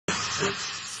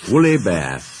Woolly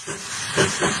Bear.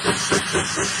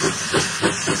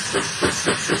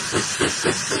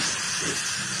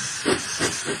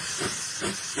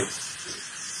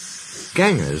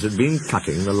 Gangers had been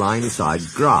cutting the line-side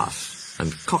grass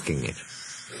and cocking it.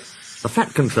 The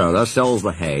Fat Controller sells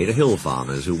the hay to hill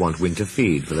farmers who want winter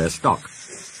feed for their stock.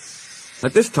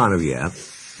 At this time of year,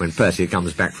 when Percy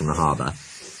comes back from the harbour,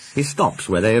 he stops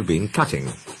where they have been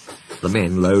cutting. The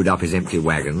men load up his empty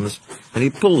wagons, and he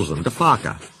pulls them to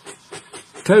Farker.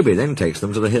 Toby then takes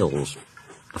them to the hills.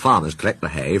 The farmers collect the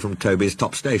hay from Toby's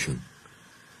top station.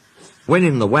 When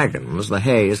in the wagons, the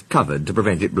hay is covered to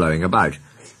prevent it blowing about,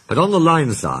 but on the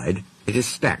line side, it is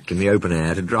stacked in the open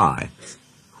air to dry.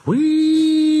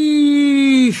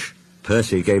 Wheesh!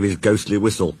 Percy gave his ghostly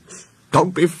whistle.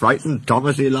 Don't be frightened,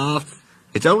 Thomas, he laughed.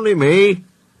 It's only me.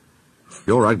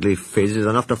 Your ugly phiz is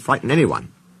enough to frighten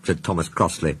anyone, said Thomas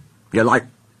crossly. You're like,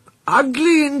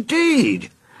 ugly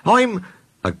indeed. I'm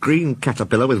a green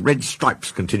caterpillar with red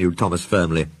stripes, continued Thomas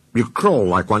firmly. You crawl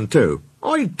like one too.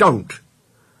 I don't.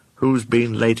 Who's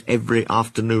been late every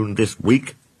afternoon this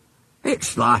week?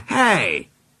 It's the hay.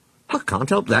 I can't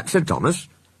help that, said Thomas.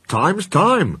 Time's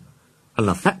time, and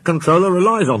the Fat Controller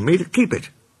relies on me to keep it.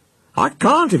 I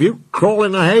can't if you crawl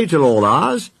in the hay till all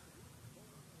hours.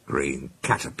 Green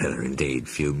caterpillar indeed,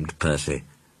 fumed Percy.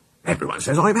 Everyone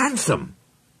says I'm handsome.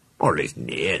 Or at least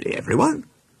nearly everyone.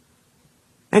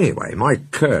 Anyway, my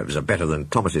curves are better than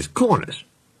Thomas's corners.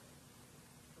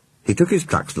 He took his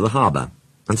trucks to the harbour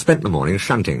and spent the morning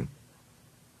shunting.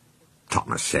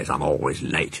 Thomas says I'm always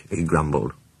late, he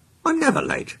grumbled. I'm never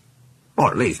late.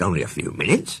 Or at least only a few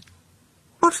minutes.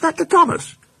 What's that to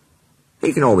Thomas?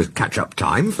 He can always catch up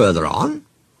time further on.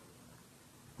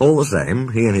 All the same,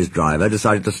 he and his driver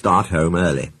decided to start home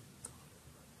early.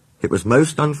 It was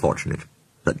most unfortunate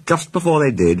that just before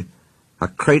they did, a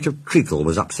crate of treacle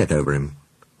was upset over him.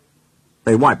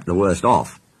 They wiped the worst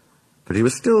off, but he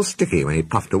was still sticky when he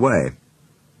puffed away.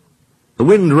 The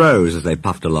wind rose as they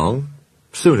puffed along.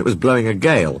 Soon it was blowing a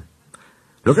gale.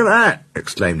 Look at that,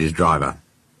 exclaimed his driver.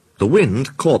 The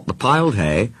wind caught the piled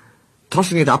hay,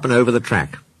 tossing it up and over the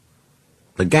track.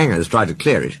 The gangers tried to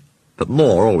clear it, but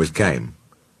more always came.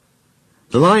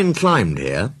 The line climbed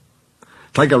here.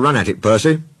 Take a run at it,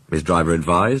 Percy, his driver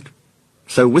advised.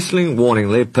 So whistling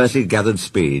warningly, Percy gathered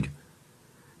speed.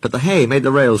 But the hay made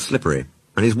the rails slippery,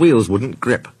 and his wheels wouldn't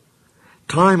grip.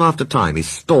 Time after time he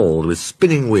stalled with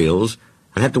spinning wheels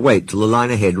and had to wait till the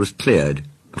line ahead was cleared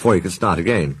before he could start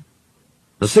again.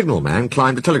 The signalman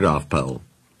climbed a telegraph pole.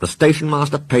 The station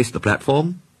master paced the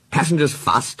platform, passengers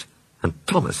fussed, and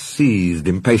Thomas seethed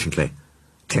impatiently.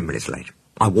 10 minutes late.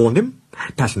 I warned him.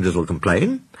 Passengers will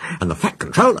complain. And the Fat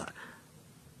Controller.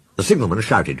 The signalman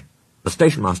shouted. The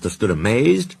station master stood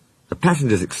amazed. The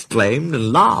passengers exclaimed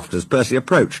and laughed as Percy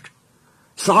approached.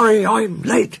 Sorry, I'm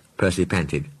late, Percy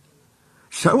panted.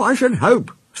 So I should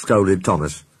hope, scolded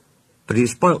Thomas. But he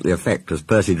spoilt the effect as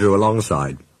Percy drew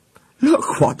alongside.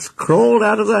 Look what's crawled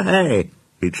out of the hay,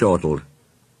 he chortled.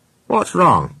 What's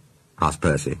wrong? Asked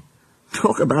Percy.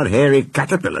 Talk about hairy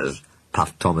caterpillars,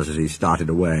 puffed Thomas as he started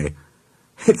away.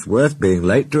 It's worth being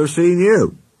late to have seen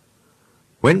you.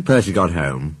 When Percy got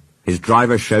home, his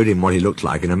driver showed him what he looked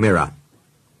like in a mirror.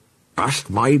 Bust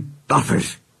my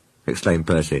buffers, exclaimed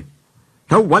Percy.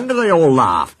 No wonder they all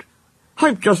laughed.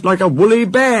 I'm just like a woolly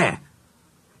bear.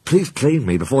 Please clean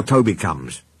me before Toby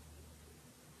comes.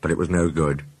 But it was no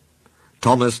good.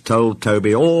 Thomas told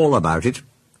Toby all about it,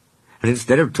 and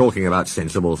instead of talking about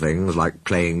sensible things like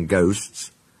playing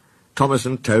ghosts, Thomas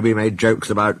and Toby made jokes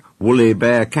about woolly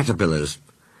bear caterpillars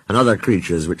and other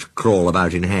creatures which crawl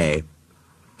about in hay.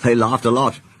 They laughed a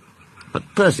lot,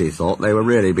 but Percy thought they were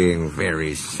really being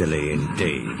very silly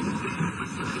indeed.